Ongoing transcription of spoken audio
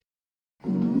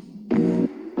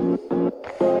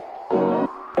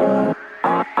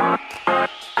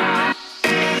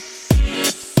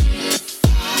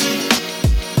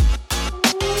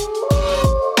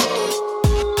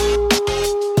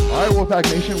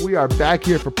we are back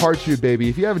here for part 2, baby.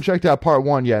 If you haven't checked out part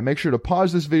 1 yet, make sure to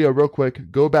pause this video real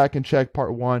quick, go back and check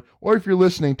part 1, or if you're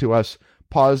listening to us,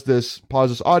 pause this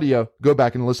audio, go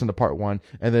back and listen to part 1,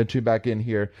 and then tune back in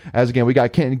here. As again, we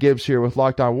got Kenton Gibbs here with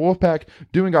Locked On Wolfpack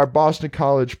doing our Boston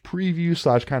College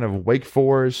preview / kind of Wake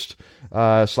Forest /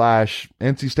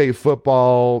 NC State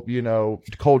football,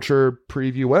 culture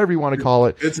preview, whatever you want to call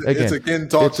it. It's a Kenton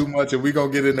talk too much, and we're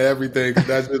going to get into everything.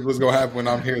 That's just what's going to happen when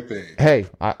I'm here thing. Hey,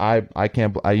 I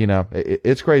can't,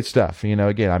 it's great stuff.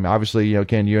 Again, I mean, obviously,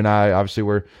 Ken, you and I, obviously,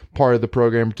 we're part of the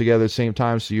program together at the same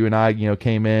time. So you and I,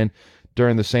 came in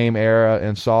during the same era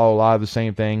and saw a lot of the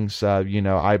same things.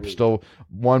 I still,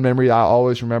 one memory I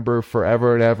always remember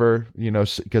forever and ever,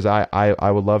 because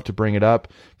I would love to bring it up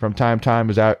from time to time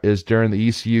is during the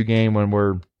ECU game when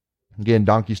we're getting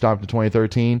donkey stomped in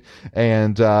 2013,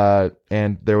 and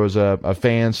there was a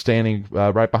fan standing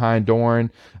right behind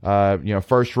Doran,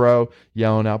 first row,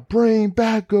 yelling out, "Bring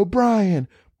back O'Brien!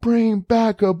 Bring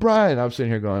back O'Brien!" I'm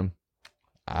sitting here going,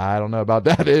 I don't know about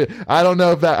that. I don't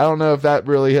know if that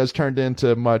really has turned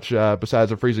into much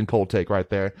besides a freezing cold take right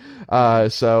there.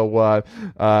 So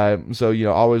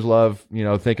always love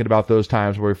thinking about those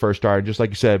times where we first started. Just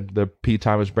like you said, the Pete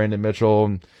Thomas, Brandon Mitchell,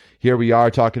 and here we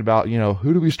are talking about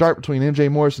who do we start between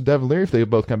MJ Morris and Devin Leary if they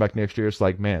both come back next year. It's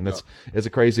like, man, it's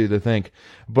crazy to think.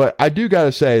 But I do got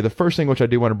to say the first thing which I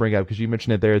do want to bring up, because you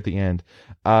mentioned it there at the end.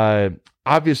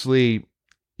 Obviously,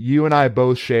 you and I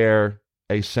both share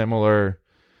a similar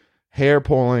hair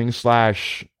pulling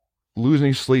 /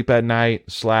 losing sleep at night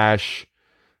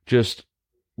 / just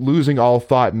losing all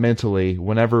thought mentally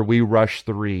whenever we rush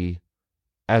 3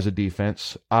 as a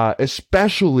defense,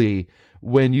 especially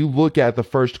when you look at the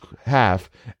first half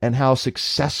and how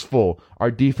successful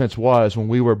our defense was when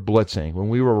we were blitzing, when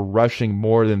we were rushing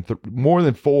more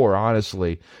than 4,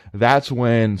 honestly. That's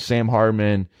when Sam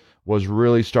Hartman was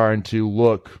really starting to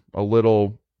look a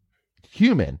little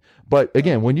human. But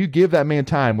again, when you give that man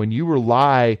time, when you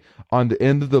rely on the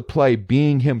end of the play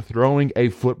being him throwing a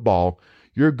football,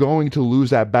 you're going to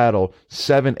lose that battle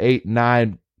 7, 8,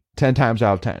 9, 10 times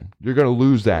out of 10. You're going to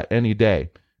lose that any day.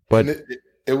 But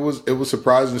it was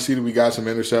surprising to see that we got some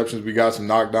interceptions, we got some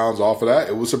knockdowns off of that.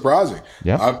 It was surprising.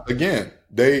 Yeah.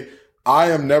 I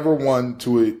am never one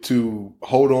to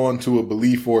hold on to a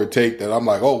belief or a take that I'm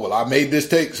like, oh, well, I made this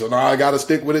take, so now I got to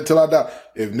stick with it till I die.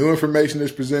 If new information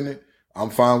is presented, I'm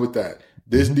fine with that.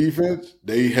 This defense,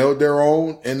 they held their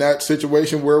own in that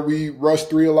situation where we rushed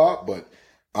 3 a lot, but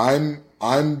I'm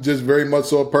just very much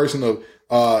so a person of,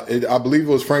 I believe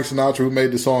it was Frank Sinatra who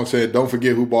made the song said, "Don't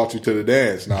forget who brought you to the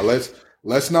dance." Now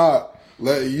let's not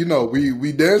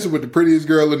we dancing with the prettiest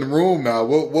girl in the room now.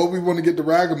 What we want to get the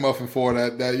ragamuffin for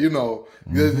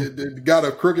that got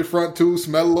a crooked front tooth,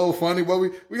 smell a little funny.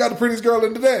 We got the prettiest girl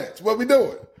in the dance. What we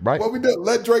doing? Right. What we do?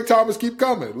 Let Drake Thomas keep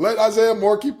coming. Let Isaiah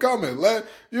Moore keep coming. Let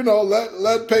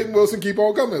Peyton Wilson keep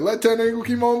on coming. Let Tanner Ingle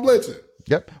keep on blitzing.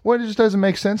 Yep. Well, it just doesn't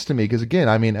make sense to me because, again,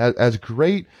 I mean, as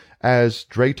great as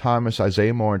Drake Thomas,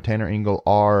 Isaiah Moore, and Tanner Ingle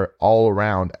are all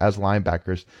around as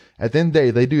linebackers, at the end of the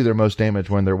day, they do their most damage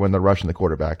when they're rushing the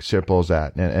quarterback. Simple as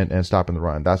that, and stopping the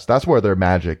run. That's where their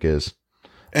magic is.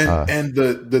 And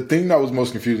the thing that was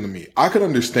most confusing to me, I could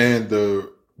understand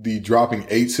the dropping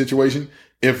 8 situation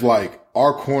if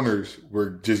our corners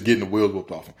were just getting the wheels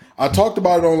whooped off them. I talked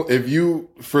about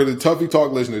it for the Tuffy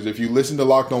Talk listeners, if you listened to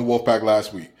Locked On Wolfpack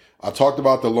last week, I talked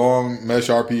about the long mesh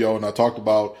RPO, and I talked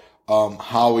about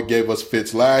how it gave us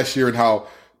fits last year and how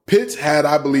Pitts had,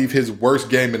 I believe, his worst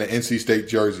game in the NC State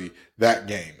jersey that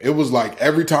game. It was like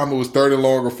every time it was 3rd and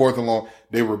long or 4th and long,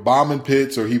 they were bombing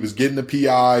Pitts or he was getting the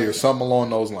PI or something along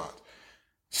those lines.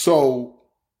 So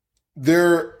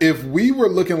if we were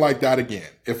looking like that again,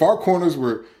 if our corners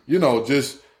were,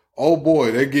 just, oh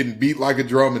boy, they're getting beat like a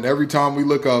drum, and every time we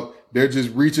look up, they're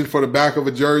just reaching for the back of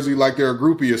a jersey like they're a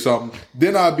groupie or something,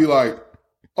 then I'd be like,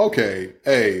 okay,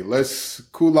 hey, let's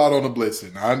cool out on the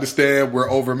blitzing. I understand we're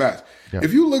overmatched. Yep.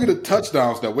 If you look at the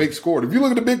touchdowns that Wake scored, if you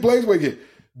look at the big plays Wake hit,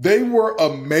 they were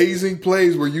amazing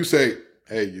plays where you say,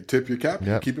 hey, you tip your cap,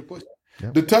 you keep it pushing.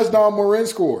 Yep. The touchdown Morin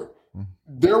scored,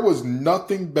 there was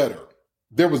nothing better.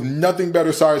 There was nothing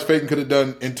better Cyrus Fagan could have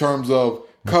done in terms of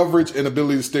coverage and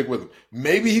ability to stick with him.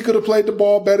 Maybe he could have played the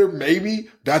ball better. Maybe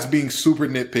that's being super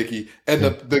nitpicky. And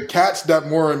the catch that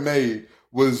Morin made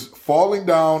was falling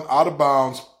down out of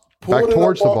bounds. Back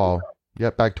towards the ball.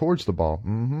 Yeah, back towards the ball.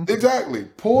 Mm-hmm. Exactly.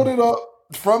 Pulled it up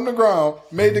from the ground,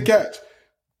 made the catch.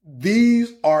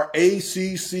 These are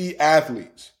ACC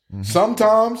athletes. Mm-hmm.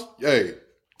 Sometimes, hey,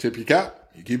 tip your cap.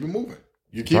 You keep it moving.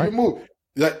 You keep it moving.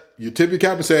 You tip your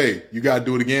cap and say, hey, you got to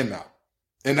do it again now.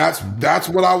 And that's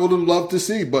what I would have loved to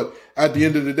see. But at the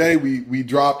end of the day, we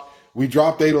dropped we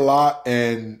dropped 8 a lot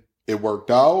and it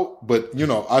worked out. But, you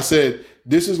know, I said,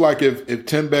 this is like if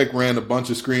Tim Beck ran a bunch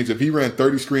of screens, if he ran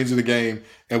 30 screens in the game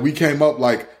and we came up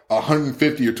like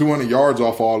 150 or 200 yards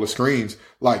off all the screens,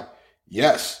 like,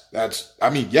 yes, that's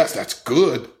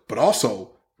good. But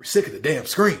also, we're sick of the damn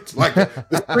screens. Like,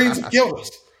 the screens have killed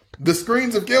us. The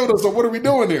screens have killed us. So what are we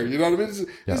doing here? You know what I mean?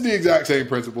 It's the exact same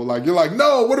principle. Like, you're like,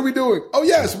 no, what are we doing? Oh,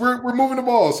 yes, we're moving the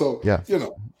ball. So, you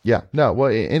know. Yeah. No,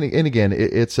 well, and again,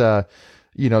 it's,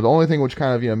 you know, the only thing which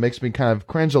kind of, you know, makes me kind of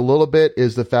cringe a little bit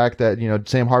is the fact that, you know,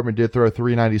 Sam Hartman did throw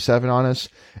 397 on us.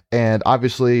 And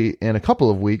obviously in a couple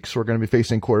of weeks, we're going to be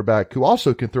facing a quarterback who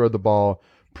also can throw the ball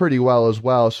pretty well as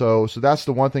well. So that's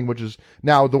the one thing which is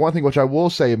now the one thing which I will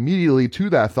say immediately to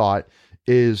that thought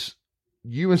is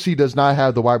UNC does not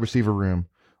have the wide receiver room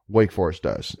Wake Forest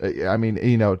does. I mean,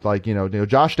 you know, like, you know,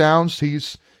 Josh Downs,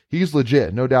 he's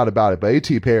legit, no doubt about it. But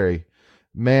A.T. Perry,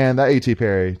 man, that A.T.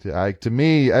 Perry, to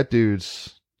me, that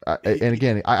dude's, and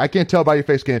again, I can't tell by your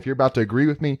face, Ken, if you're about to agree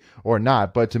with me or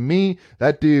not. But to me,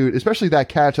 that dude, especially that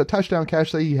touchdown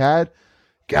catch that he had,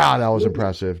 God, that was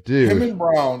impressive, dude. Him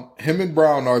and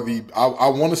Brown are I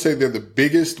want to say they're the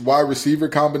biggest wide receiver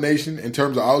combination in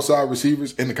terms of outside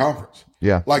receivers in the conference.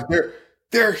 Yeah. Like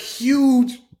they're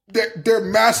huge. They're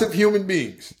massive human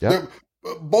beings. Yep.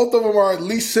 Both of them are at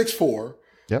least 6'4",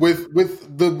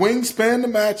 with the wingspan to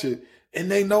match it,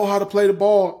 and they know how to play the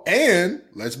ball. And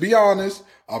let's be honest,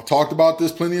 I've talked about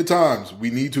this plenty of times.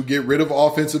 We need to get rid of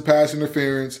offensive pass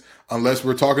interference unless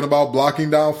we're talking about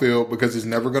blocking downfield because it's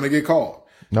never going to get called.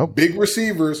 Nope. Big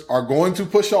receivers are going to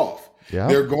push off. Yeah.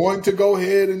 They're going to go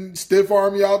ahead and stiff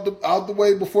arm you out the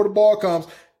way before the ball comes.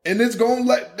 And it's going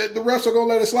to the refs are going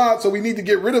to let it slide. So we need to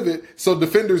get rid of it. So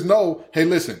defenders know, hey,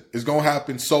 listen, it's going to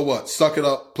happen. So what? Suck it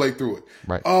up, play through it.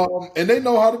 Right. And they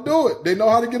know how to do it. They know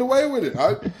how to get away with it.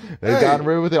 They've gotten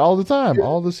away with it all the time,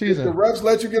 all the season. If the refs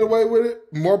let you get away with it,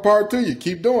 more power to you.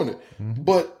 Keep doing it. Mm-hmm.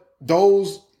 But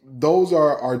those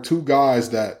are two guys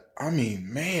that, I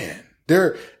mean, man,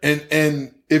 they're,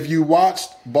 and if you watched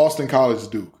Boston College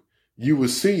Duke, you would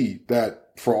see that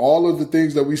for all of the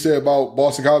things that we say about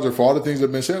Boston College, or for all the things that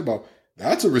have been said about,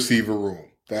 that's a receiver room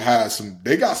that has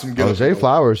they got some good. Zay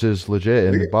Flowers is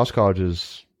legit, and Boston College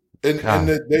is. And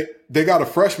they got a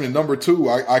freshman, number 2.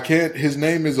 I can't, his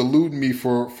name is eluding me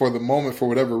for the moment for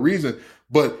whatever reason,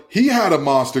 but he had a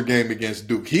monster game against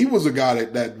Duke. He was a guy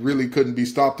that really couldn't be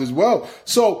stopped as well.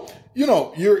 So, you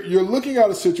know, you're looking at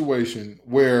a situation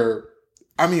where,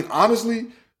 I mean, honestly,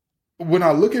 when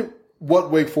I look at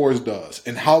what Wake Forest does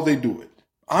and how they do it,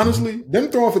 honestly,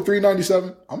 them throwing for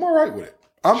 397, I'm all right with it.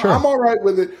 I'm all right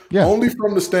with it. Yeah. Only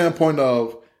from the standpoint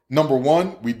of, number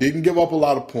one, we didn't give up a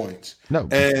lot of points. No,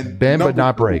 and bend but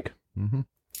not break. Mm-hmm.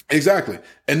 Exactly.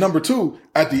 And number 2,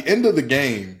 at the end of the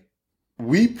game,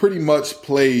 we pretty much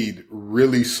played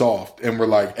really soft and we're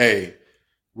like, hey,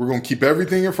 we're going to keep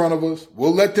everything in front of us.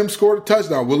 We'll let them score the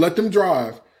touchdown. We'll let them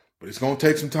drive, but it's going to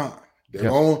take some time. They're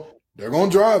going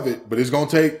to drive it, but it's going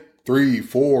to take 3,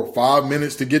 4, 5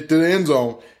 minutes to get to the end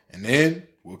zone, and then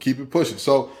we'll keep it pushing.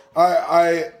 So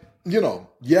I you know,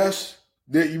 yes,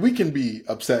 we can be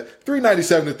upset.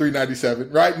 397 to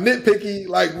 397, right? Nitpicky,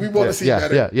 like we want to see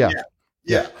better.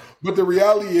 Yeah. But the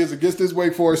reality is, against this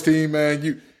Wake Forest team, man,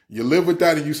 you live with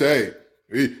that and you say,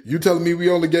 hey, you telling me we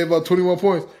only gave up 21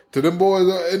 points to them boys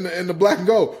in the black and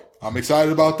gold. I'm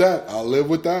excited about that. I'll live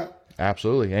with that.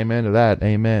 Absolutely. Amen to that.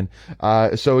 Amen.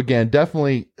 So again,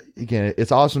 definitely,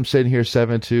 it's awesome sitting here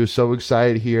 7-2. So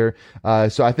excited here.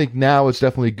 So I think now it's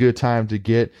definitely a good time to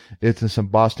get into some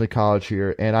Boston College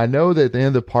here. And I know that at the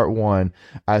end of part 1,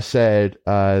 I said,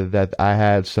 that I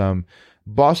had some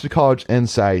Boston College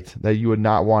insight that you would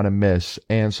not want to miss.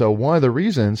 And so one of the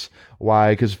reasons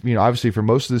why, because, you know, obviously for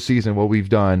most of the season, what we've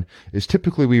done is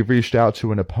typically we've reached out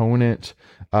to an opponent,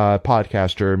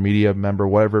 podcaster, media member,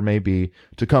 whatever it may be,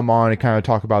 to come on and kind of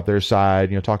talk about their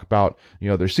side, you know, talk about, you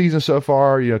know, their season so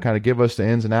far, you know, kind of give us the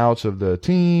ins and outs of the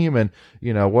team and,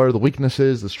 you know, what are the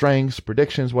weaknesses, the strengths,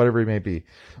 predictions, whatever it may be.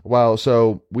 Well,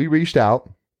 so we reached out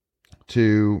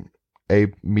to a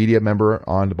media member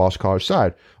on the Boston College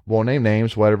side. Won't name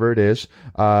names, whatever it is,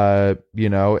 you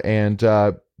know,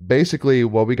 and basically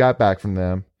what we got back from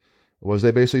them was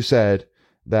they basically said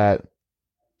that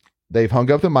they've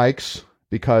hung up the mics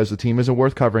because the team isn't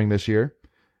worth covering this year.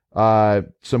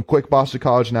 Some quick Boston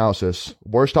College analysis.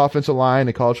 Worst offensive line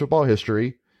in college football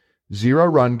history, 0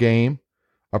 run game,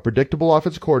 a predictable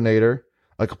offensive coordinator,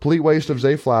 a complete waste of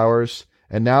Zay Flowers,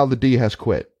 and now the D has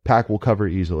quit. Pack will cover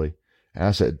easily. And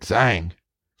I said, dang,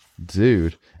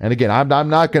 dude. And again, I'm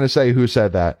not going to say who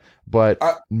said that, but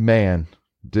man,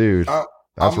 dude,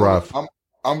 that's rough.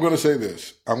 I'm going to say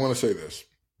this.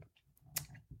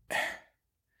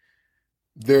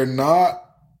 they're not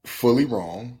fully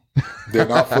wrong. They're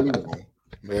not fully wrong.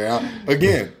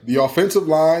 Again, the offensive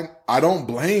line, I don't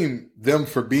blame them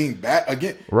for being bad.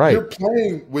 Again, right. You're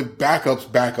playing with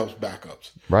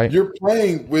backups. Right. You're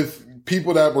playing with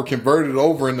people that were converted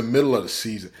over in the middle of the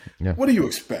season. Yeah. What do you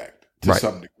expect to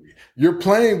some degree? You're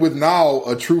playing with now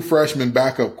a true freshman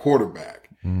backup quarterback.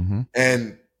 Mm-hmm.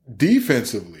 And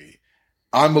defensively,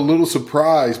 I'm a little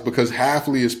surprised because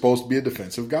Hafley is supposed to be a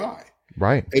defensive guy.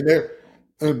 Right.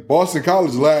 And Boston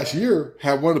College last year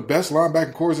had one of the best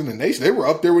linebacking corps in the nation. They were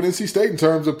up there with NC State in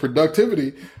terms of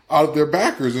productivity out of their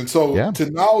backers. And so to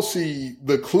now see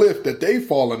the cliff that they've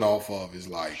fallen off of is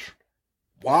like,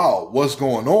 wow, what's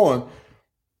going on?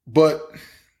 But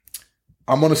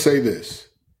I'm going to say this.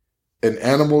 An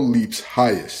animal leaps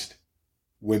highest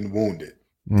when wounded.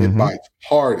 Mm-hmm. It bites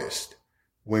hardest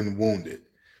when wounded.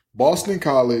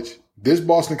 This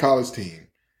Boston College team,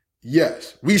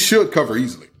 yes, we should cover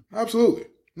easily. Absolutely.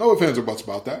 No ifs, ands, or buts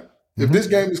about that. If this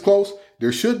game is close,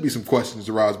 there should be some questions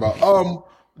arise about,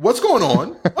 what's going on?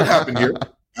 What happened here?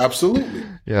 Absolutely.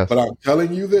 Yes. But I'm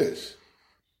telling you this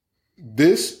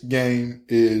game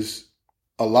is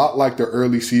a lot like the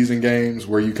early season games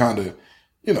where you kind of,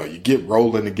 you get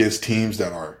rolling against teams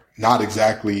that are not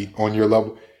exactly on your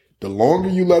level. The longer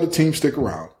you let a team stick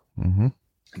around,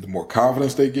 the more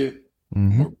confidence they get, the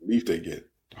more belief they get,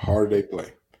 the harder they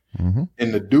play.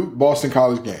 In the Duke-Boston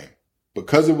College game,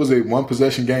 because it was a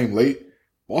one-possession game late,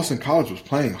 Boston College was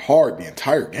playing hard the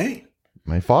entire game.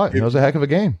 They fought. It was a heck of a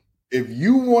game. If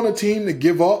you want a team to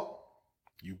give up,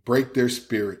 you break their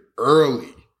spirit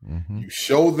early. You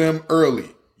show them early.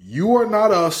 You are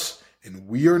not us, and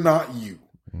we are not you.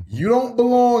 You don't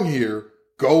belong here.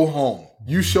 Go home.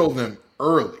 You show them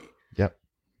early. Yep.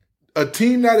 A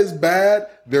team that is bad,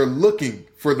 they're looking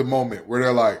for the moment where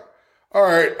they're like, all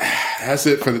right, that's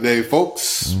it for the day,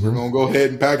 folks. We're going to go ahead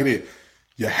and pack it in.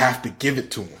 You have to give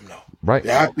it to them, though. Right.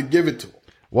 You have to give it to them.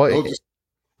 Well, but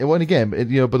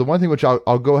the one thing which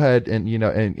I'll go ahead and,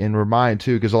 and remind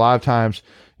too, because a lot of times,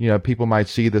 people might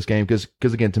see this game because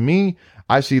again, to me,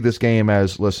 I see this game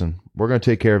as, listen, we're going to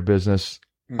take care of business.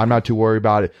 I'm not too worried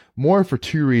about it. More for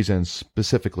two reasons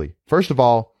specifically. First of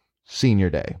all, senior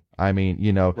day. I mean,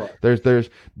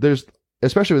 there's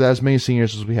especially with as many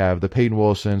seniors as we have, the Peyton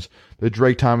Wilsons, the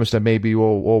Drake Thomas that maybe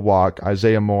will walk,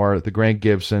 Isaiah Moore, the Grant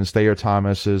Gibsons, Thayer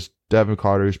Thomases, Devin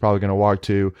Carter, who's probably going to walk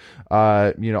too.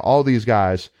 All these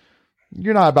guys,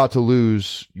 you're not about to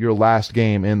lose your last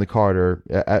game in the Carter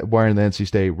wearing the NC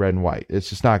State red and white. It's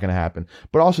just not going to happen.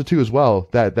 But also too, as well,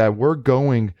 that we're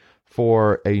going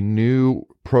for a new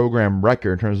program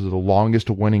record in terms of the longest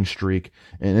winning streak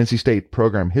in NC State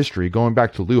program history, going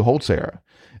back to Lou Holtz era.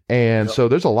 And so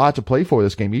there's a lot to play for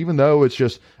this game, even though it's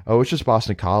just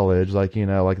Boston College. Like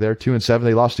they're 2-7.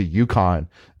 They lost to UConn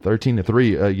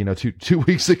 13-3, two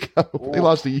weeks ago. They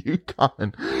lost to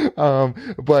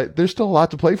UConn. But there's still a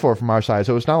lot to play for from our side.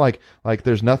 So it's not like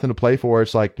there's nothing to play for.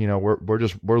 It's like,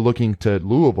 we're looking to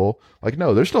Louisville. Like,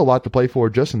 no, there's still a lot to play for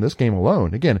just in this game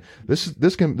alone. Again, this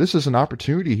is an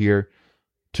opportunity here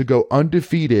to go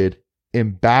undefeated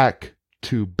in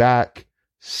back-to-back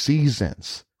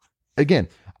seasons. Again,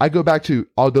 I go back to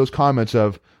all those comments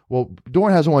of, well,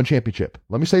 Doeren hasn't won a championship.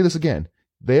 Let me say this again.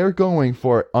 They're going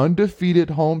for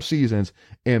undefeated home seasons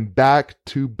in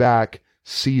back-to-back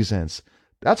seasons.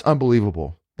 That's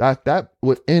unbelievable. That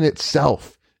within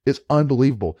itself is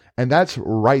unbelievable. And that's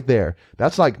right there.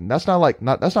 That's not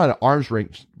an arm's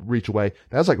reach away.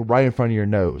 That's like right in front of your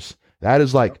nose. That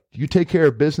is like, you take care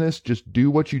of business, just do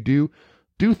what you do.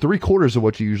 Do 3/4 of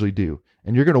what you usually do.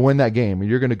 And you're going to win that game, and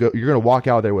you're going to walk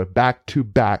out there with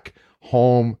back-to-back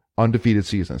home undefeated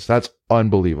seasons. That's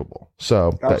unbelievable.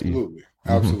 So absolutely.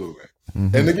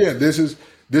 And again, this is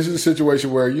a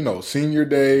situation where, senior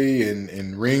day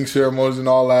and ring ceremonies and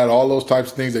all that, all those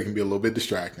types of things, they can be a little bit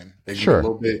distracting. They can be a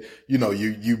little bit,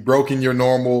 you've broken your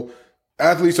normal.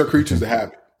 Athletes are creatures of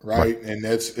habit, right? And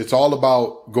it's all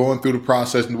about going through the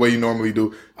process and the way you normally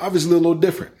do. Obviously, a little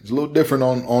different. It's a little different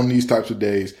on these types of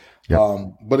days. Yep.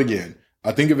 But again,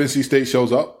 I think if NC State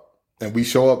shows up and we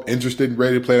show up interested and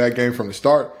ready to play that game from the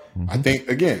start, I think,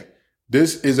 again,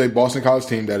 this is a Boston College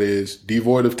team that is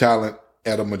devoid of talent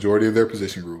at a majority of their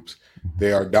position groups.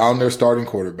 They are down their starting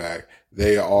quarterback.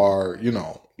 They are,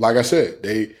 like I said,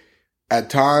 at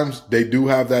times they do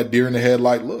have that deer in the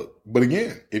headlight look. But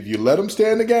again, if you let them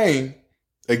stay in the game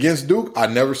against Duke, I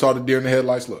never saw the deer in the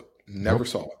headlights look. Never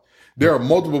saw it. There are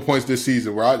multiple points this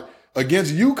season where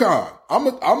against UConn, I'm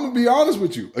gonna be honest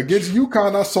with you. Against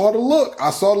UConn, I saw the look.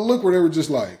 I saw the look where they were just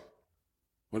like,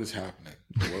 "What is happening?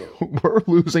 we're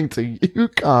losing to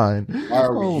UConn. Why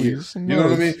are we here? You know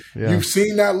what I mean? Yeah. You've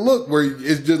seen that look where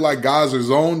it's just like guys are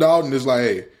zoned out and it's like,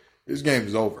 hey, this game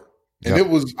is over. And it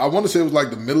was, I want to say it was like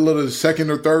the middle of the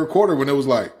second or third quarter when it was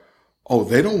like, oh,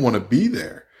 they don't want to be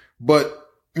there. But,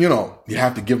 you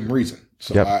have to give them reason.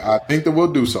 So I think that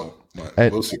we'll do so.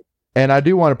 But we'll see. And I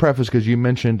do want to preface, because you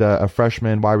mentioned a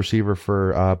freshman wide receiver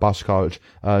for Boston College.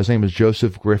 His name is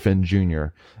Joseph Griffin Jr.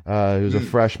 He was a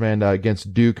freshman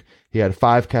against Duke. He had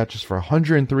 5 catches for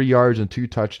 103 yards and 2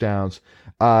 touchdowns.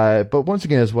 But once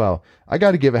again as well, I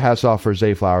got to give a hats off for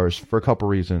Zay Flowers for a couple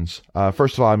reasons.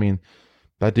 First of all, I mean,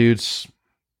 that he's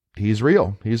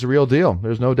real. He's a real deal.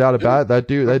 There's no doubt about it. That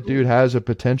dude has a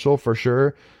potential for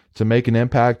sure to make an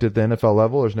impact at the NFL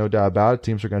level. There's no doubt about it.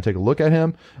 Teams are going to take a look at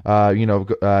him.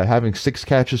 Having 6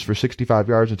 catches for 65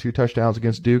 yards and 2 touchdowns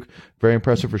against Duke, very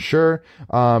impressive for sure.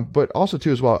 But also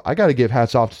too as well, I got to give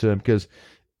hats off to him because,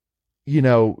 in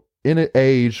an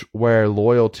age where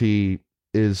loyalty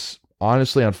is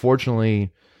honestly,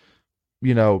 unfortunately,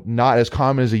 not as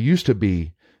common as it used to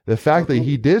be. The fact that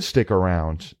he did stick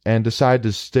around and decide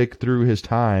to stick through his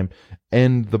time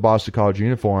in the Boston College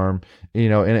uniform,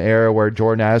 in an era where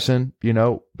Jordan Addison,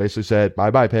 basically said,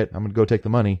 bye-bye, Pitt. I'm going to go take the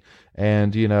money.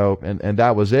 And, and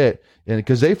that was it. And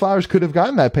because Zay Flowers could have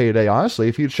gotten that payday, honestly.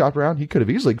 If he'd shopped around, he could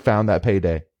have easily found that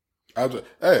payday. I would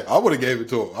have gave it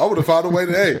to him. I would have found a way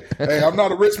to, hey, I'm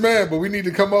not a rich man, but we need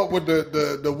to come up with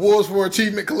the Wolves for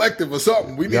Achievement Collective or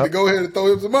something. We need to go ahead and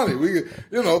throw him some money. We,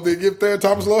 they give Thad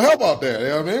Thomas a little help out there. You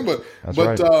know what I mean?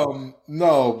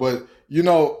 But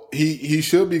he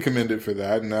should be commended for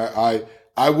that. And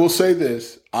I will say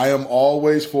this. I am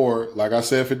always for, like I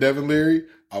said for Devin Leary,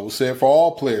 I will say it for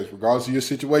all players, regardless of your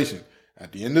situation.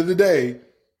 At the end of the day,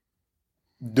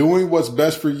 doing what's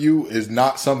best for you is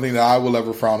not something that I will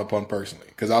ever frown upon personally.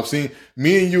 Because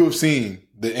me and you have seen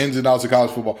the ins and outs of college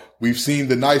football. We've seen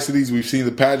the niceties. We've seen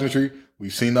the pageantry.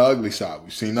 We've seen the ugly side.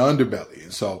 We've seen the underbelly.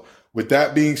 And so with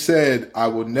that being said, I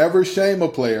will never shame a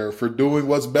player for doing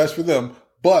what's best for them.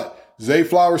 But Zay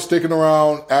Flowers sticking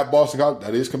around at Boston College,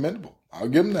 that is commendable. I'll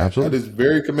give him that. Absolutely. That is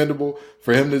very commendable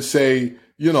for him to say,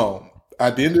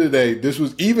 at the end of the day, this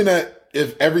was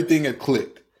if everything had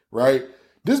clicked, right?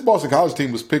 This Boston College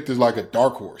team was picked as like a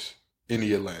dark horse in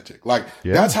the Atlantic.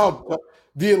 That's how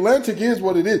the Atlantic is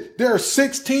what it is. There are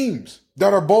 6 teams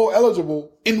that are bowl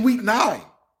eligible in week 9.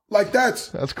 That's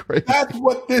crazy. That's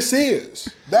what this is.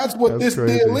 That's what this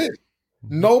deal is.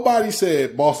 Nobody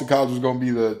said Boston College was going to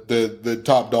be the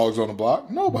top dogs on the block.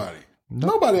 Nobody.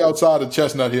 Nobody outside of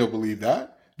Chestnut Hill believed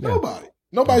that. Yeah.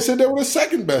 Nobody said they were the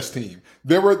second best team.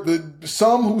 There were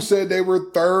some who said they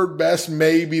were third best,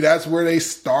 maybe. That's where they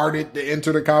started to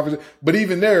enter the conference. But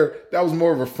even there, that was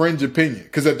more of a fringe opinion.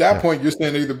 Because at that point, you're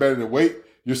saying they're either better than Wake,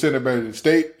 you're saying they're better than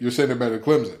State, you're saying they're better than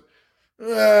Clemson.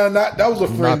 That was a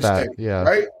fringe thing,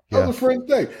 right? That was a fringe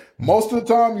thing. Most of the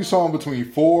time, you saw them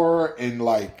between 4 and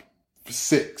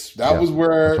 6. That was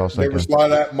where they were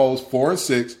slotted at most, 4 and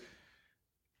 6.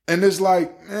 And it's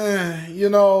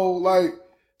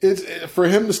it's for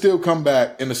him to still come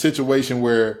back in a situation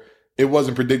where it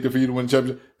wasn't predicted for you to win the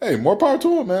championship. Hey, more power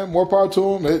to him, man. More power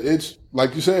to him. It's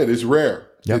like you said, it's rare.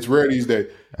 Yep. It's rare these days.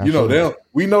 Absolutely.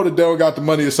 We know that they don't got the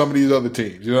money of some of these other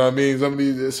teams. You know what I mean? Some of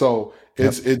these, so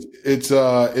it's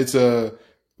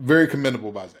very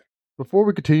commendable by Zach. Before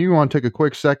we continue, I want to take a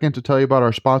quick second to tell you about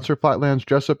our sponsor, Flatlands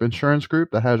Jessup Insurance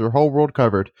Group, that has your whole world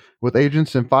covered, with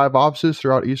agents in 5 offices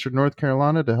throughout eastern North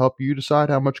Carolina to help you decide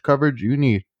how much coverage you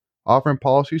need. Offering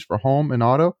policies for home and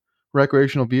auto,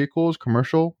 recreational vehicles,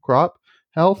 commercial, crop,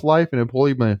 health, life, and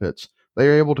employee benefits. They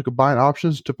are able to combine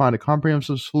options to find a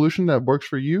comprehensive solution that works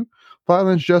for you.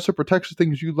 Flatlands Jessup protects the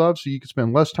things you love so you can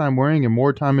spend less time worrying and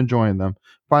more time enjoying them.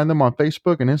 Find them on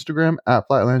Facebook and Instagram at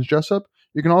Flatlands Jessup.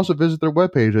 You can also visit their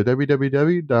webpage at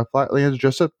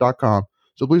www.flatlandsjessup.com.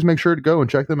 So please make sure to go and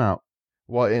check them out.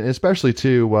 Well, and especially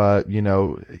too,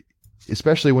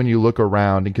 especially when you look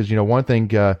around, because one thing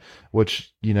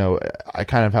which I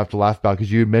kind of have to laugh about,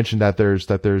 because you mentioned that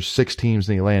there's 6 teams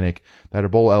in the Atlantic that are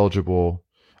bowl eligible,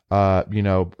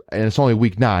 and it's only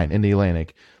week 9 in the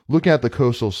Atlantic. Looking at the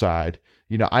coastal side,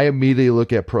 I immediately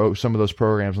look at some of those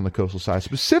programs on the coastal side,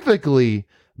 specifically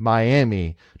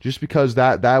Miami, just because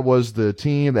that was the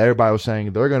team that everybody was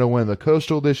saying they're going to win the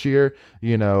Coastal this year.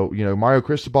 Mario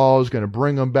Cristobal is going to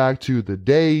bring them back to the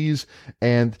days.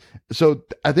 And so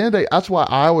at the end of the day, that's why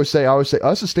I always say us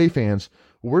as State fans,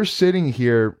 we're sitting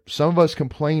here, some of us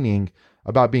complaining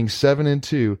about being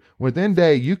 7-2. Within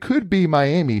day, you could be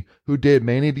Miami, who did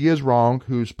Manny Diaz wrong,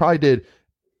 who's probably did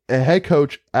a head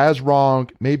coach as wrong,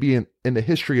 maybe in the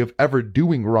history of ever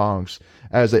doing wrongs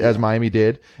as Miami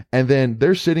did. And then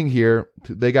they're sitting here.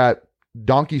 They got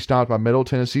donkey stomped by Middle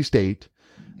Tennessee State.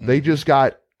 They just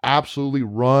got absolutely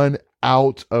run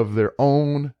out of their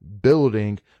own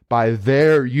building by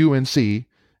their UNC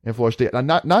in Florida State. And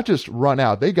not just run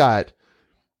out. They got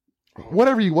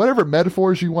whatever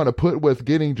metaphors you want to put with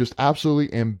getting just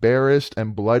absolutely embarrassed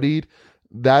and bloodied.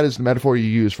 That is the metaphor you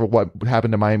use for what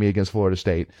happened to Miami against Florida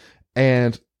State.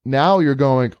 And now you're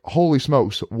going, holy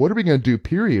smokes, what are we going to do,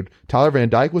 period? Tyler Van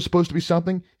Dyke was supposed to be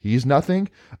something. He's nothing.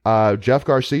 Jeff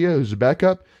Garcia, who's a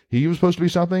backup, he was supposed to be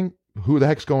something. Who the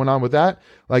heck's going on with that?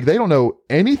 Like, they don't know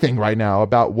anything right now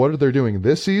about what they're doing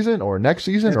this season or next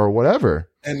season or whatever.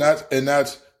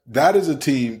 That is a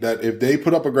team that if they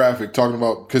put up a graphic talking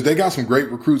about, because they got some great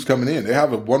recruits coming in. They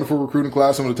have a wonderful recruiting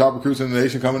class, some of the top recruits in the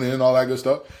nation coming in and all that good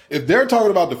stuff. If they're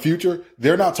talking about the future,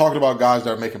 they're not talking about guys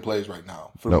that are making plays right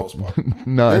now for the most part.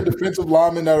 None. They're defensive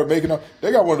linemen that are making them.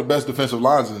 They got one of the best defensive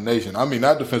lines in the nation. I mean,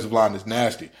 that defensive line is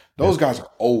nasty. Those guys are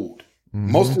old.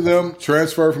 Mm-hmm. Most of them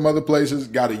transferred from other places,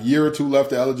 got a year or two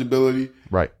left of eligibility.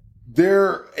 Right.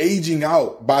 They're aging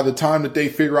out by the time that they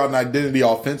figure out an identity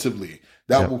offensively.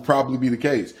 That will probably be the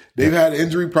case. They've had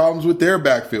injury problems with their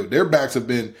backfield. Their backs have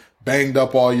been banged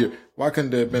up all year. Why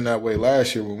couldn't they have been that way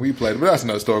last year when we played? But that's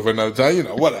another story for another time. You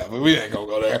know, whatever. We ain't going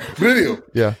to go there. But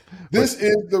anyway, this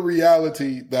is the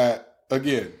reality that,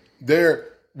 again,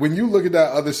 when you look at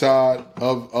that other side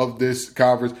of this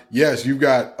conference, yes, you've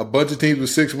got a bunch of teams with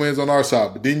 6 wins on our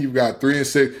side, but then you've got 3 and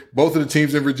 6. Both of the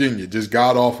teams in Virginia just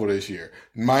got awful this year.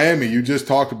 Miami, you just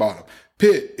talked about them.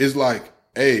 Pitt is like,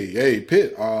 Hey,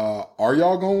 Pitt, are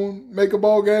y'all going to make a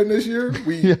ball game this year?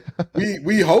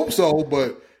 We hope so,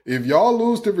 but if y'all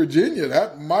lose to Virginia,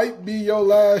 that might be your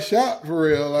last shot for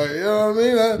real. Like, you know what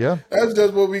I mean? That's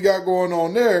just what we got going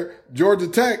on there. Georgia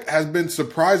Tech has been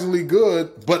surprisingly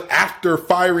good, but after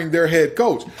firing their head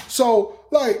coach. So,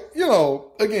 like, you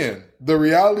know, again, the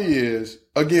reality is,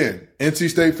 again,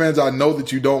 NC State fans, I know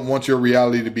that you don't want your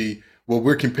reality to be, well,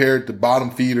 we're compared to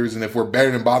bottom feeders, and if we're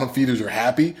better than bottom feeders, you're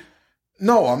happy.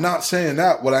 No, I'm not saying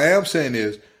that. What I am saying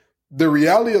is the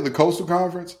reality of the Coastal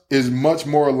Conference is much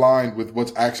more aligned with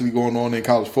what's actually going on in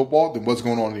college football than what's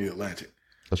going on in the Atlantic.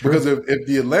 That's true. Because if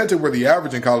the Atlantic were the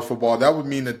average in college football, that would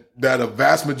mean that a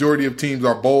vast majority of teams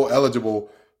are bowl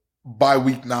eligible by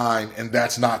week 9, and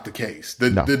that's not the case.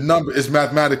 The number is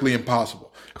mathematically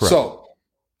impossible. Correct. So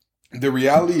the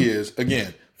reality is,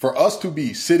 again, for us to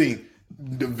be sitting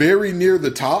very near the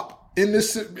top in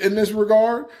this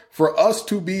regard, for us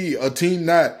to be a team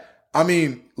that, I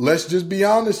mean, let's just be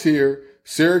honest here.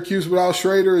 Syracuse without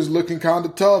Schrader is looking kind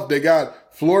of tough. They got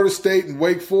Florida State and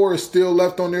Wake Forest still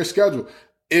left on their schedule.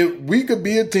 If we could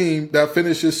be a team that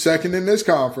finishes second in this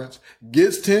conference,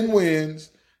 gets 10 wins,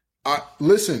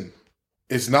 listen,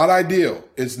 it's not ideal.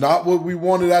 It's not what we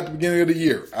wanted at the beginning of the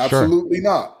year. Absolutely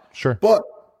not. Sure. But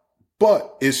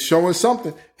it's showing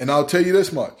something. And I'll tell you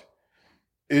this much.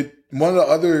 One of the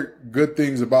other good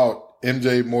things about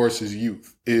MJ Morris's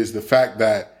youth is the fact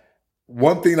that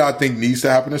one thing that I think needs to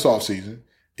happen this offseason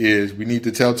is we need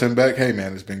to tell Tim Beck, hey,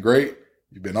 man, it's been great.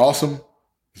 You've been awesome.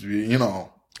 You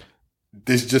know,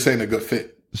 this just ain't a good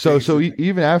fit. So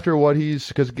even after what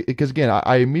because again,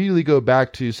 I immediately go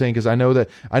back to saying, because I know that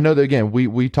again,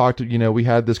 we talked, you know, we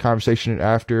had this conversation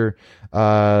after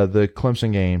the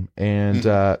Clemson game, and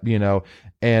you know,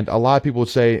 and a lot of people would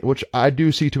say, which I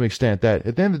do see to an extent, that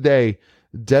at the end of the day,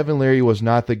 Devin Leary was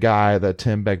not the guy that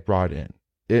Tim Beck brought in.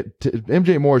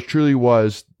 MJ Morris truly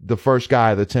was the first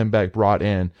guy that Tim Beck brought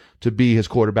in to be his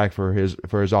quarterback for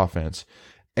his offense.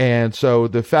 And so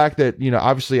the fact that, you know,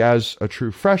 obviously as a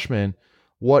true freshman,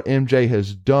 what MJ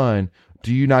has done,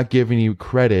 do you not give any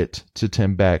credit to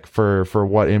Tim Beck for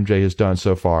what MJ has done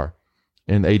so far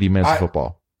in 80 minutes of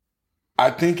football? I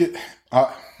think it.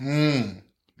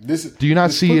 Do you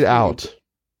not see it out?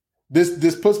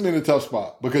 This puts me in a tough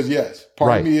spot because yes,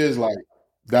 part of me is like,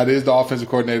 that is the offensive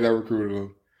coordinator that recruited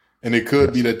him, and it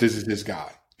could be that this is his guy.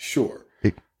 Sure.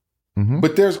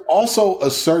 But there's also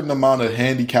a certain amount of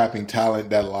handicapping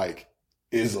talent that like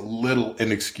is a little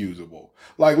inexcusable.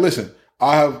 Like, listen,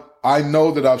 I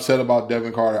know that I've said about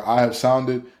Devin Carter, I have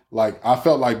sounded like I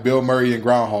felt like Bill Murray in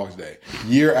Groundhog's Day,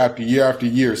 year after year after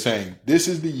year, saying this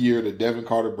is the year that Devin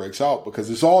Carter breaks out because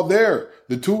it's all there.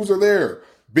 The tools are there.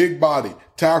 Big body,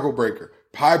 tackle breaker,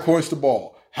 high points the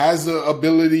ball, has the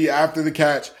ability after the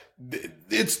catch.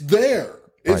 It's there.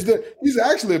 It's there. He's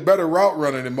actually a better route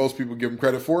runner than most people give him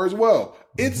credit for as well.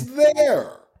 It's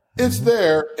there. It's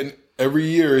there. And every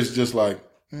year is just like,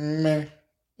 meh.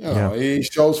 You know, he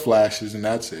shows flashes and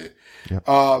that's it.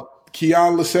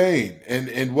 Keon Lassane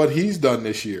and what he's done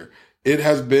this year, it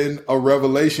has been a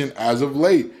revelation as of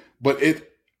late. But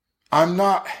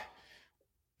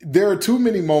there are too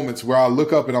many moments where I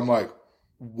look up and I'm like,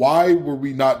 why were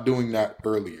we not doing that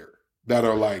earlier? That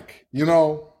are like, there's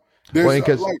Well,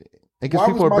 because like, because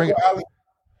people are bringing.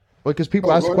 Because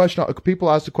people ask the question.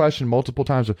 People ask the question multiple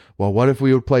times. Well, what if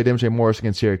we would play MJ Morris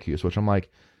against Syracuse? Which I'm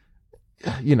like,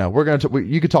 we're going to.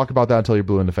 You could talk about that until you're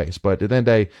blue in the face, but at the end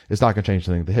of the day, it's not going to change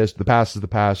anything. The past is the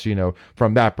past.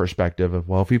 From that perspective of,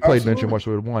 well, if we played MJ Morris,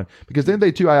 we would have won. Because at the end of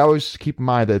the day, too, I always keep in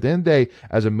mind that at the end of the day,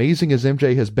 as amazing as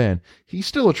MJ has been, he's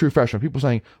still a true freshman. People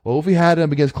saying, well, if we had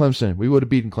him against Clemson, we would have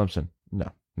beaten Clemson.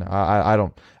 No, I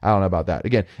don't know about that.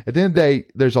 Again, at the end of the day,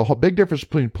 there's a big difference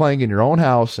between playing in your own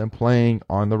house and playing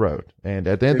on the road. And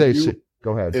at the end of the day,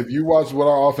 go ahead. If you watch what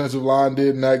our offensive line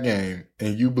did in that game,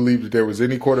 and you believe that there was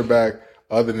any quarterback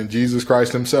other than Jesus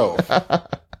Christ himself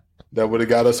that would have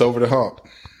got us over the hump,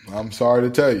 I'm sorry to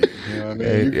tell you. You know what I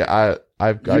mean? Hey, I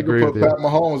agree with you. You can put Pat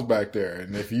Mahomes back there,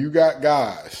 and if you got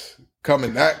guys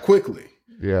coming that quickly,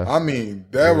 yeah, I mean,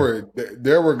 there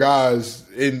were guys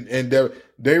and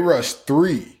they rushed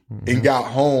 3 and got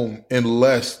home in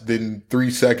less than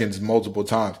 3 seconds multiple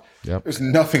times. Yep. There's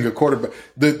nothing a quarterback.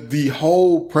 The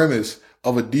whole premise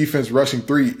of a defense rushing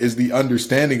 3 is the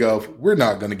understanding of, we're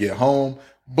not going to get home,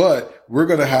 but we're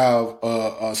going to have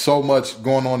so much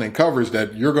going on in coverage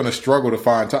that you're going to struggle to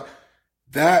find time.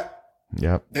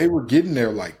 They were getting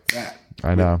there like that.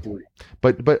 I know. I agree.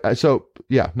 But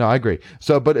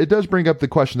it does bring up the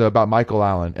question though about Michael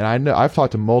Allen, and I know I've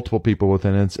talked to multiple people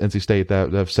within NC State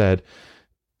that have said,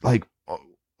 like,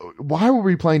 why were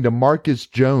we playing DeMarcus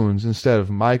Jones instead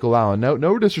of Michael Allen?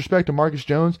 No disrespect to Marcus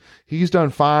Jones, he's done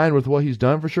fine with what he's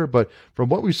done for sure. But from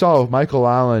what we saw of Michael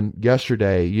Allen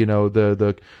yesterday,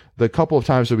 the couple of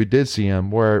times that we did see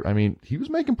him, where he was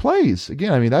making plays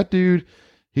again. That dude,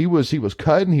 he was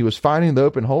cutting, he was finding the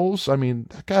open holes.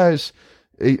 That guy's.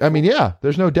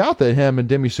 There's no doubt that him and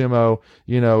Demi Sumo,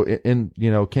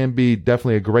 can be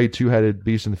definitely a great two-headed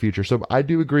beast in the future. So I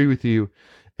do agree with you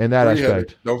in that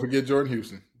aspect. Don't forget Jordan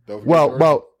Houston.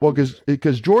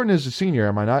 Because Jordan is a senior,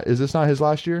 am I not? Is this not his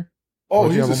last year? Oh,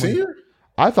 he's a senior?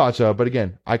 I thought so, but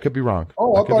again, I could be wrong.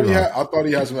 Oh, I thought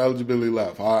he had some eligibility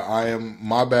left. I am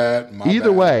my bad.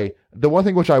 Either way, the one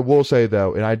thing which I will say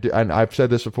though, and I've said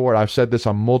this before, and I've said this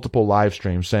on multiple live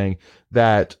streams, saying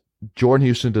that Jordan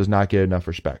Houston does not get enough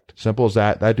respect. Simple as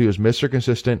that. That dude is Mr.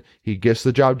 Consistent. He gets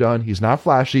the job done. He's not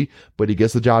flashy, but he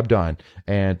gets the job done.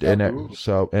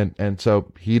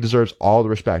 So he deserves all the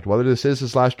respect. Whether this is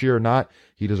his last year or not,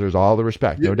 he deserves all the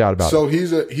respect. No doubt about it. So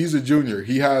he's a junior.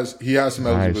 He has some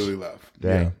eligibility left.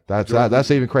 Dang. Yeah. That's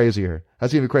even crazier.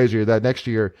 That's even crazier that next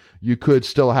year you could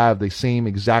still have the same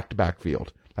exact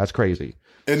backfield. That's crazy.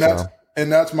 And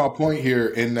that's my point here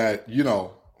in that,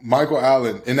 Michael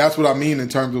Allen, and that's what I mean in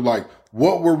terms of like,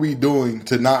 what were we doing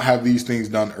to not have these things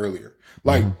done earlier?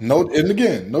 Like, no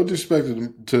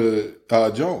disrespect to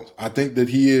Jones. I think that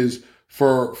he is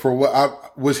for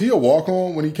what was he a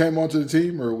walk-on when he came onto the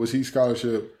team, or was he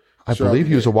scholarship? I believe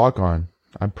he was a walk-on.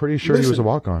 I'm pretty sure he was a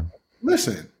walk-on.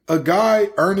 Listen, a guy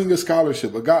earning a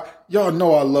scholarship, y'all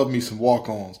know I love me some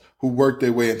walk-ons who work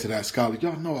their way into that scholarship.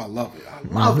 Y'all know I love it. I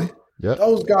love it. Yep.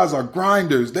 Those guys are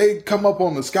grinders. They come up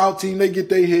on the scout team. They get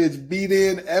their heads beat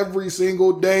in every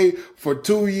single day for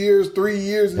 2 years, 3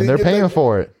 years. And they're paying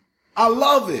for it. I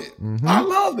love it. Mm-hmm. I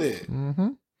love it.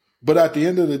 Mm-hmm. But at the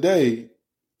end of the day,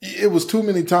 it was too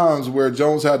many times where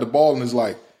Jones had the ball and is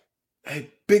like, hey,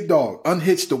 big dog,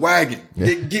 unhitch the wagon.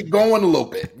 Get going a little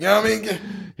bit. You know what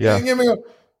I mean?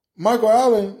 Michael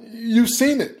Allen, you've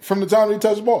seen it from the time he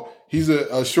touched the ball. He's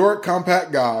a short,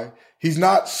 compact guy. He's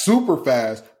not super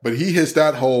fast, but he hits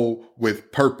that hole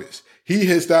with purpose. He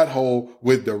hits that hole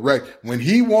with direct. When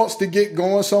he wants to get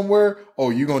going somewhere,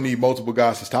 you're going to need multiple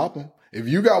guys to stop him. If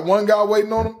you got one guy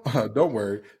waiting on him, don't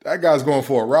worry. That guy's going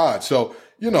for a ride. So,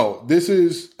 this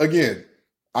is, again,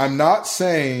 I'm not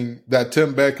saying that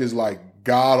Tim Beck is like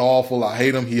god awful. I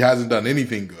hate him. He hasn't done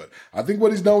anything good. I think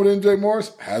what he's done with MJ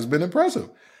Morris has been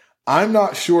impressive. I'm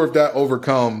not sure if that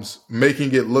overcomes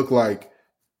making it look like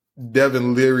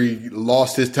Devin Leary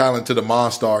lost his talent to the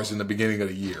Monstars in the beginning of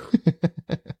the year.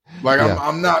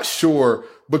 I'm not sure,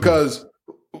 because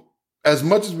as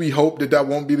much as we hope that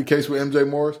won't be the case with MJ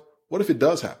Morris, what if it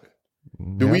does happen?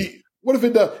 What if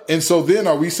it does? And so then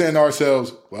are we saying to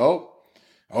ourselves, well,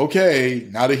 okay,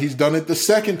 now that he's done it the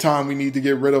second time, we need to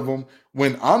get rid of him,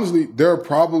 when honestly, there are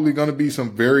probably going to be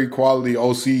some very quality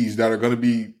OCs that are going to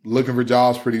be looking for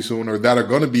jobs pretty soon, or that are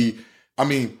going to be,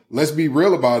 let's be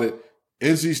real about it.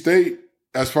 NC State,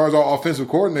 as far as our offensive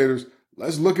coordinators,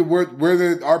 let's look at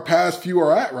where our past few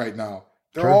are at right now.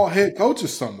 They're all head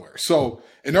coaches somewhere. So,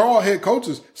 and they're all head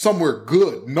coaches somewhere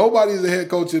good. Nobody's a head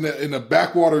coach in a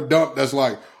backwater dump that's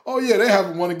like, oh yeah, they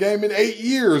haven't won a game in 8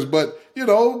 years, but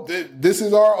this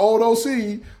is our old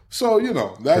OC. So,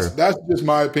 that's just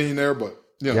my opinion there, but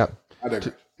Yep. I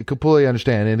digress. Completely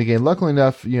understand. And again, luckily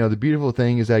enough, the beautiful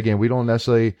thing is that, again, we don't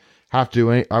necessarily have to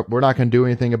we're not going to do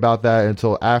anything about that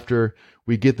until after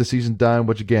we get the season done,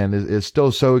 which again is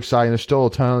still so exciting. There's still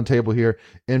a ton on the table here.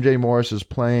 MJ Morris is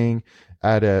playing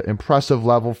at an impressive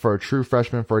level for a true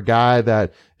freshman, for a guy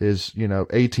that is,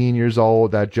 18 years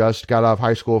old, that just got out of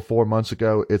high school 4 months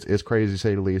ago. It's crazy to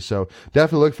say the least. So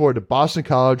definitely look forward to Boston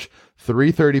College,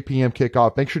 3:30 p.m.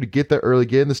 kickoff. Make sure to get there early,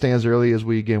 get in the stands early, as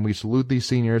we salute these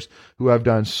seniors who have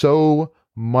done so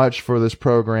much for this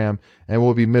program and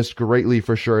will be missed greatly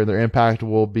for sure. And their impact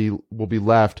will be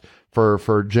left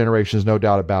for generations, no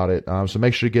doubt about it. So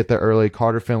make sure to get there early.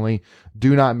 Carter Finley,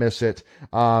 do not miss it.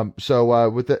 So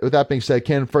with that being said,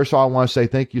 Ken, first of all, I want to say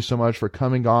thank you so much for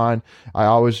coming on. I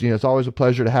always, it's always a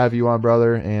pleasure to have you on,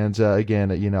 brother. And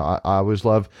again, I always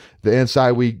love the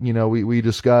insight we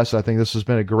discuss. I think this has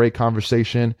been a great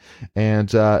conversation.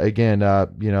 And again,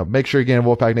 make sure again,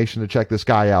 Wolfpack Nation, to check this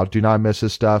guy out. Do not miss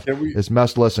his stuff. It's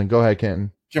must listen. Go ahead,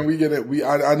 Kenton. Can we get it?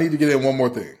 I need to get in one more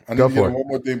thing. I need to get in one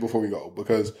more thing before we go,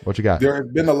 because what you got? There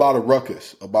has been a lot of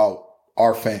ruckus about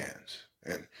our fans,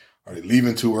 and are they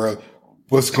leaving too early?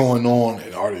 What's going on?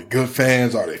 And are they good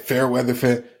fans? Are they fair weather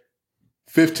fans?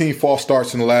 15 false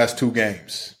starts in the last 2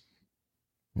 games.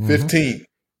 15.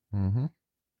 Mm-hmm.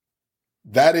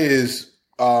 That is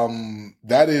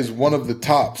one of the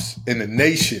tops in the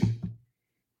nation.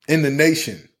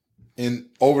 In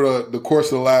over the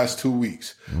course of the last 2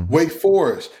 weeks. Mm-hmm. Wake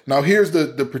Forest. Now here's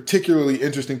the particularly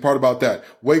interesting part about that.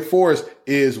 Wake Forest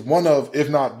is one of, if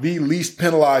not the least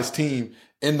penalized team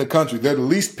in the country. They're the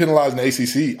least penalized in the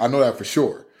ACC. I know that for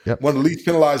sure. Yep. One of the least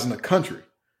penalized in the country.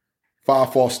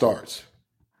 5 false starts.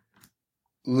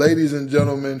 Ladies and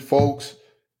gentlemen, folks,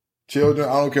 children,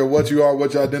 I don't care what you are,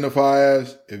 what you identify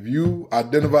as. If you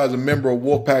identify as a member of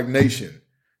Wolfpack Nation,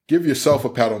 give yourself a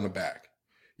pat on the back.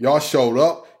 Y'all showed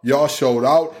up. Y'all showed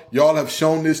out. Y'all have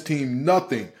shown this team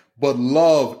nothing but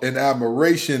love and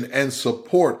admiration and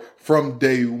support from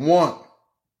day one.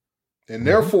 And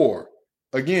therefore,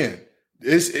 again,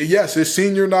 it's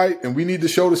senior night and we need to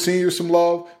show the seniors some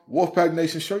love. Wolfpack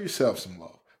Nation, show yourself some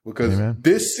love. Because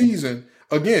this season,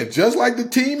 again, just like the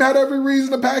team had every reason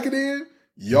to pack it in,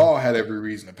 y'all had every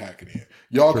reason to pack it in.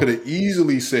 Y'all could have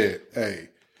easily said, hey,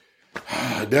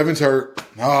 Devin's hurt.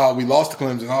 We lost to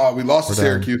Clemson. We lost to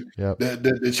Syracuse. Yep.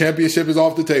 The championship is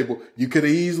off the table. You could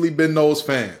have easily been those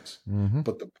fans. Mm-hmm.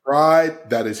 But the pride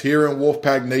that is here in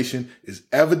Wolfpack Nation is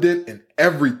evident in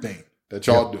everything that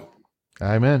y'all do.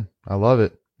 Amen. I love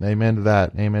it. Amen to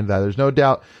that. Amen to that. There's no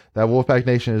doubt that Wolfpack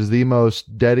Nation is the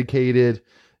most dedicated,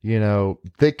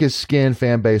 thickest skin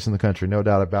fan base in the country. No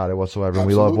doubt about it whatsoever. And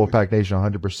we love Wolfpack Nation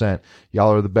 100%.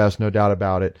 Y'all are the best. No doubt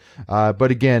about it.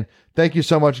 But again, thank you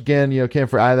so much again, Ken,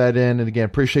 for adding that in. And again,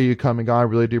 appreciate you coming on.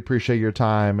 Really do appreciate your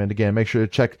time. And again, make sure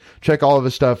to check all of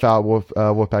his stuff out,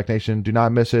 Wolfpack Nation. Do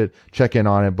not miss it. Check in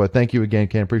on it. But thank you again,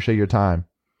 Ken. Appreciate your time.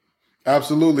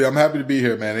 Absolutely. I'm happy to be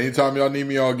here, man. Anytime y'all need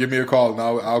me on, give me a call and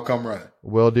I'll come running.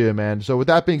 Will do, man. So with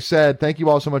that being said, thank you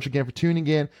all so much again for tuning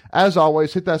in. As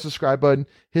always, hit that subscribe button,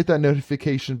 hit that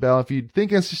notification bell. If you think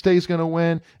NC State is going to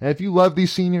win, and if you love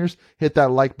these seniors, hit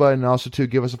that like button. And also, too,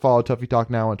 give us a follow, Tuffy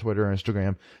Talk Now on Twitter and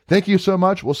Instagram. Thank you so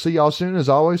much. We'll see y'all soon. As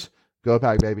always, go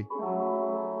Pack, baby.